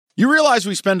You realize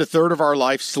we spend a third of our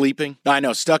life sleeping? I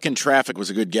know, stuck in traffic was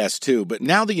a good guess too, but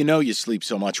now that you know you sleep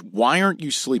so much, why aren't you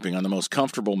sleeping on the most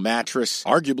comfortable mattress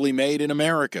arguably made in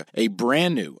America? A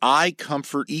brand new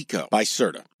iComfort Eco by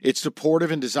Serta. It's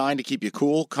supportive and designed to keep you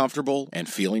cool, comfortable, and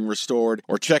feeling restored.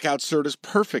 Or check out Serta's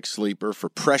Perfect Sleeper for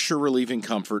pressure-relieving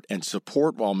comfort and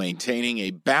support while maintaining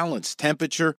a balanced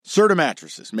temperature. Serta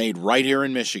mattresses, made right here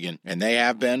in Michigan, and they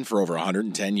have been for over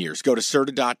 110 years. Go to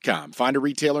Serta.com. Find a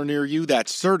retailer near you.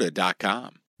 That's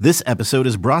Serta.com. This episode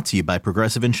is brought to you by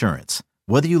Progressive Insurance.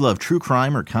 Whether you love true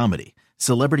crime or comedy,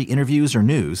 celebrity interviews or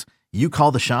news, you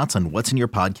call the shots on what's in your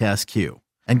podcast queue.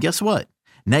 And guess what?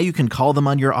 Now you can call them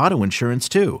on your auto insurance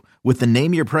too with the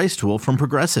Name Your Price tool from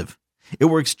Progressive. It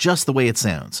works just the way it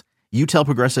sounds. You tell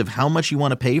Progressive how much you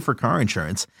want to pay for car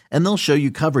insurance, and they'll show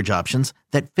you coverage options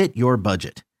that fit your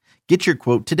budget. Get your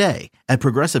quote today at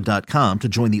Progressive.com to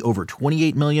join the over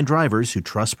 28 million drivers who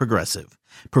trust Progressive.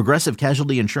 Progressive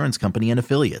Casualty Insurance Company and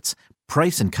Affiliates.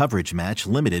 Price and coverage match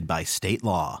limited by state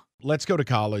law. Let's go to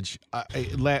college.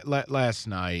 Last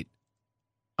night,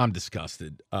 I'm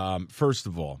disgusted. First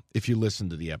of all, if you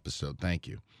listened to the episode, thank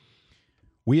you.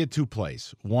 We had two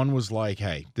plays. One was like,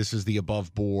 hey, this is the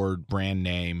above board brand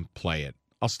name, play it.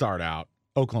 I'll start out.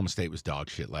 Oklahoma State was dog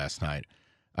shit last night.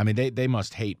 I mean, they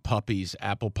must hate puppies,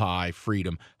 apple pie,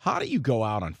 freedom. How do you go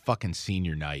out on fucking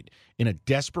senior night in a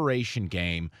desperation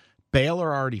game?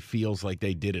 Baylor already feels like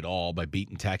they did it all by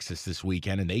beating Texas this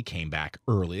weekend, and they came back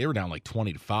early. They were down like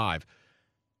 20-5.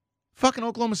 Fucking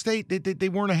Oklahoma State, they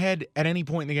weren't ahead at any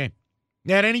point in the game.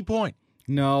 At any point.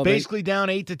 No. Basically down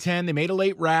 8-10. They made a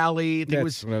late rally. It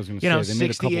was, what I was going to say. They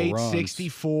made a couple 68, runs.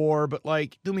 64. But,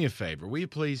 like, do me a favor. Will you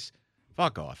please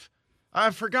fuck off?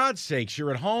 For God's sakes,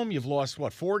 you're at home. You've lost,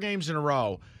 4 games in a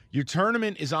row. Your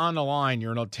tournament is on the line.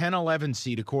 You're in a 10-11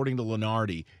 seed, according to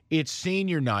Lenardi. It's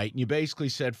senior night, and you basically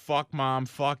said, fuck mom,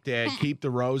 fuck dad, keep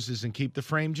the roses, and keep the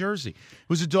framed jersey. It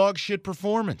was a dog shit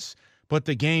performance. But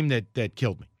the game that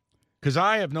killed me. Because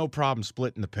I have no problem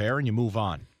splitting the pair, and you move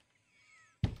on.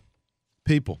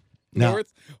 People. Now,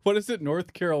 What is it,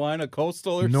 North Carolina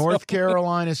Coastal or North something?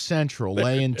 Carolina Central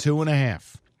laying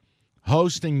 2.5.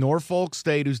 Hosting Norfolk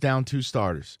State, who's down 2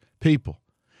 starters. People.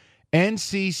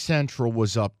 NC Central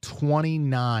was up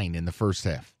 29 in the first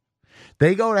half.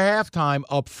 They go to halftime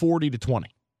up 40-20.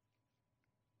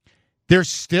 They're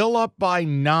still up by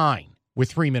 9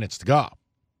 with 3 minutes to go.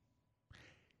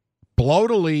 Blow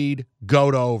the lead,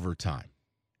 go to overtime.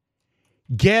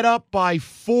 Get up by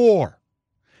 4.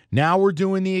 Now we're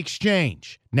doing the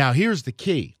exchange. Now here's the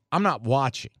key. I'm not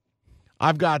watching.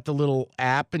 I've got the little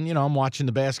app, and, I'm watching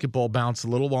the basketball bounce a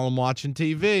little while I'm watching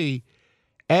TV.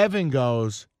 Evan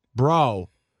goes, bro,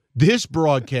 this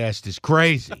broadcast is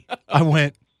crazy. I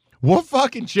went, what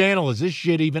fucking channel is this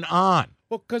shit even on?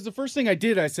 Well, because the first thing I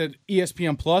did, I said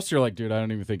ESPN Plus. You're like, dude, I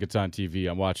don't even think it's on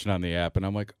TV. I'm watching on the app. And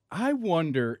I'm like, I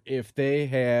wonder if they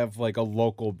have like a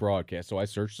local broadcast. So I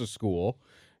searched the school,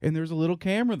 and there's a little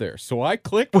camera there. So I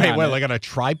clicked on it. Wait, like on a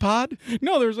tripod?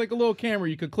 No, there's like a little camera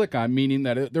you could click on, meaning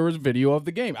that there was video of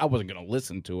the game. I wasn't going to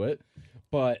listen to it,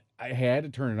 but I had to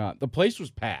turn it on. The place was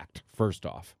packed, first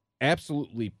off.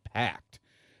 Absolutely packed.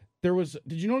 Did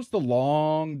you notice the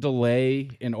long delay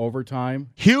in overtime?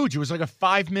 Huge. It was like a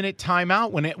 5-minute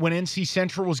timeout when NC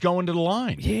Central was going to the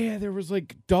line. Yeah, there was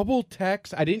like double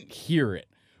text. I didn't hear it,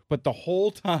 but the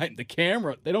whole time, the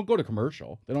camera, they don't go to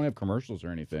commercial. They don't have commercials or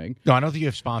anything. No, I don't think you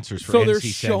have sponsors for so NC they're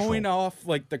Central. showing off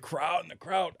like the crowd and the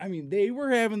crowd. I mean, they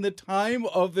were having the time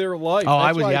of their life. Oh,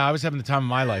 That's why I was having the time of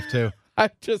my life too.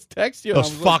 I just texted you.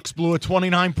 Those and I was fucks blew a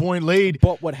 29-point lead.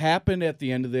 But what happened at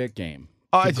the end of that game?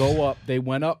 To go up, they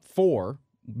went up 4,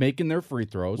 making their free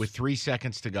throws. With 3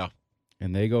 seconds to go.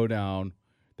 And they go down.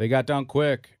 They got down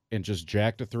quick and just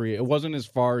jacked a 3. It wasn't as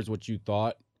far as what you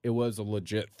thought. It was a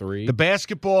legit 3. The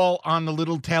basketball on the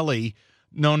little telly,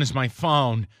 known as my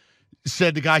phone,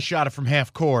 said the guy shot it from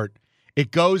half court.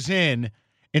 It goes in.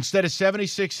 Instead of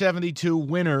 76-72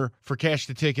 winner for Cash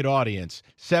the Ticket audience,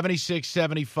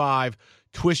 76-75,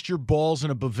 twist your balls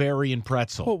in a Bavarian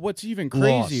pretzel. But what's even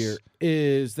crazier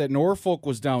is that Norfolk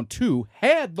was down 2,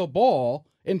 had the ball,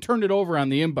 and turned it over on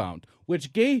the inbound,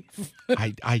 which gave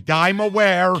I'm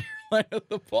aware.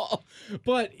 the ball.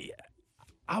 But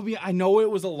I know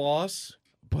it was a loss,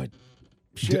 but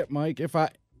shit, Mike,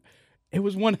 it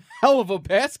was one hell of a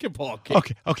basketball game.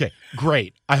 Okay,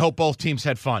 great. I hope both teams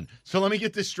had fun. So let me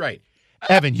get this straight.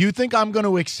 Evan, you think I'm going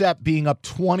to accept being up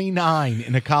 29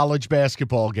 in a college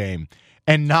basketball game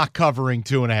and not covering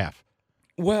 2.5?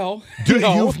 Well,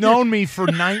 You've known me for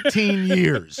 19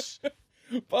 years.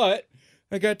 But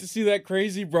I got to see that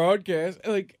crazy broadcast.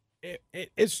 Like,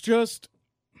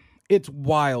 it's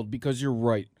wild because you're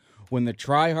right. when the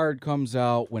try-hard comes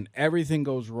out, when everything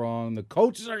goes wrong, the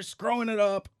coaches are screwing it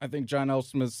up. I think John L.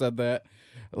 Smith said that.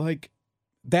 Like,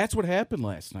 that's what happened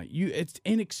last night. It's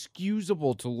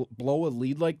inexcusable to blow a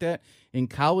lead like that in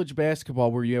college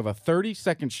basketball where you have a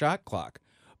 30-second shot clock.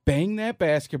 Bang that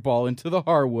basketball into the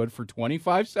hardwood for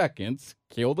 25 seconds,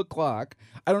 kill the clock.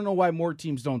 I don't know why more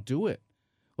teams don't do it.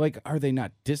 Like, are they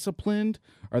not disciplined?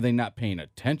 Are they not paying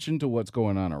attention to what's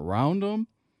going on around them?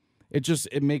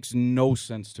 It makes no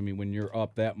sense to me when you're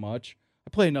up that much. I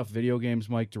play enough video games,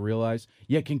 Mike, to realize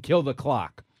you can kill the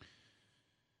clock.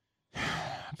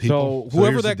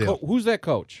 Who's that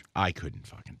coach? I couldn't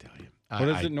fucking tell you. What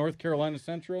is it, North Carolina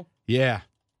Central? Yeah.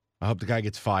 I hope the guy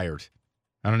gets fired.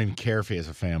 I don't even care if he has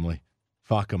a family.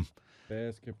 Fuck him.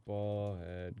 Basketball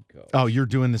head coach. Oh, you're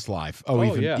doing this live.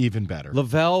 Even better.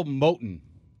 Lavelle Moton.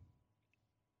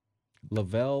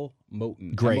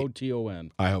 Great.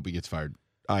 M-O-T-O-N. I hope he gets fired.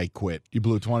 I quit. You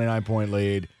blew a 29-point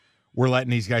lead. We're letting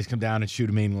these guys come down and shoot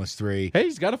a meaningless three. Hey,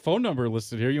 he's got a phone number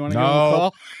listed here. You want to give him a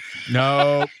call?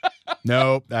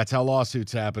 No. That's how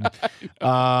lawsuits happen.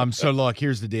 So, look,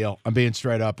 here's the deal. I'm being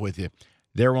straight up with you.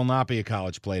 There will not be a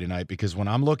college play tonight because when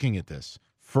I'm looking at this,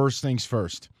 first things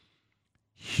first,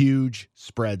 huge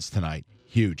spreads tonight.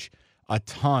 Huge. A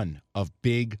ton of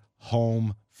big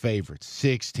home favorites.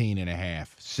 16.5,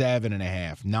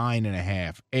 7.5,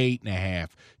 9.5, 8.5,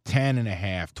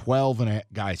 10.5,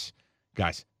 12.5.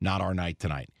 Guys, not our night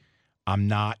tonight. I'm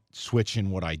not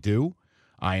switching what I do.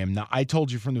 I am not. I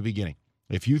told you from the beginning,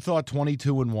 if you thought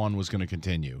 22-1 was going to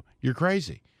continue, you're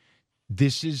crazy.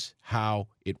 This is how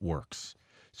it works.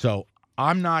 So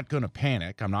I'm not going to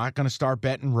panic. I'm not going to start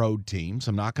betting road teams.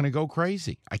 I'm not going to go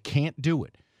crazy. I can't do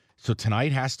it. So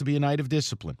tonight has to be a night of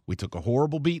discipline. We took a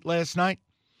horrible beat last night.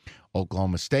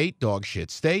 Oklahoma State, dog shit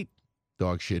state,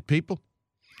 dog shit people,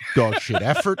 dog shit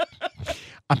effort.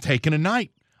 I'm taking a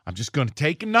night. I'm just going to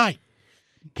take a night.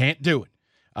 Can't do it.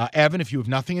 Evan, if you have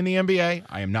nothing in the NBA,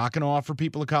 I am not going to offer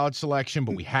people a college selection,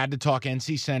 but we had to talk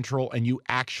NC Central and you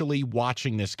actually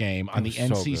watching this game on the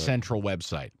NC Central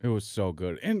website. It was so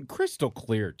good. And crystal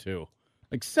clear, too.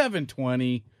 Like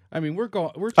 720. I mean, we're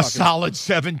talking a solid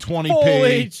 720p. Full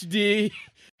HD.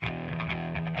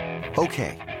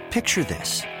 Okay, picture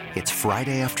this. It's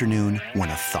Friday afternoon when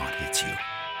a thought hits you.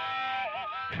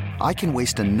 I can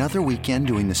waste another weekend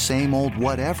doing the same old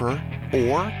whatever,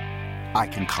 or I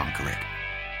can conquer it.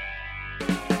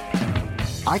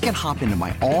 I can hop into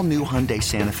my all-new Hyundai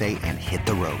Santa Fe and hit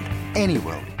the road. Any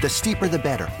road. The steeper, the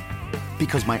better.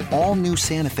 Because my all-new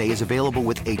Santa Fe is available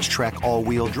with H-Track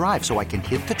all-wheel drive, so I can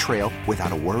hit the trail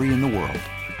without a worry in the world.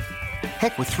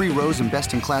 Heck, with 3 rows and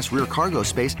best-in-class rear cargo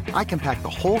space, I can pack the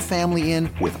whole family in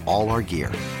with all our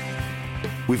gear.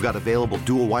 We've got available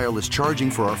dual wireless charging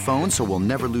for our phones, so we'll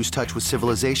never lose touch with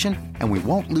civilization, and we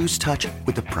won't lose touch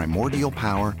with the primordial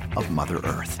power of Mother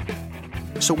Earth.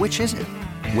 So which is it?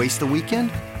 Waste the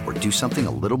weekend or do something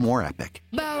a little more epic?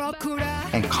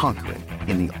 And conquer it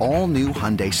in the all-new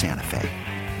Hyundai Santa Fe.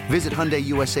 Visit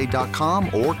HyundaiUSA.com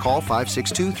or call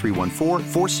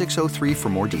 562-314-4603 for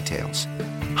more details.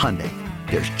 Hyundai,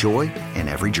 there's joy in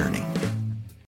every journey.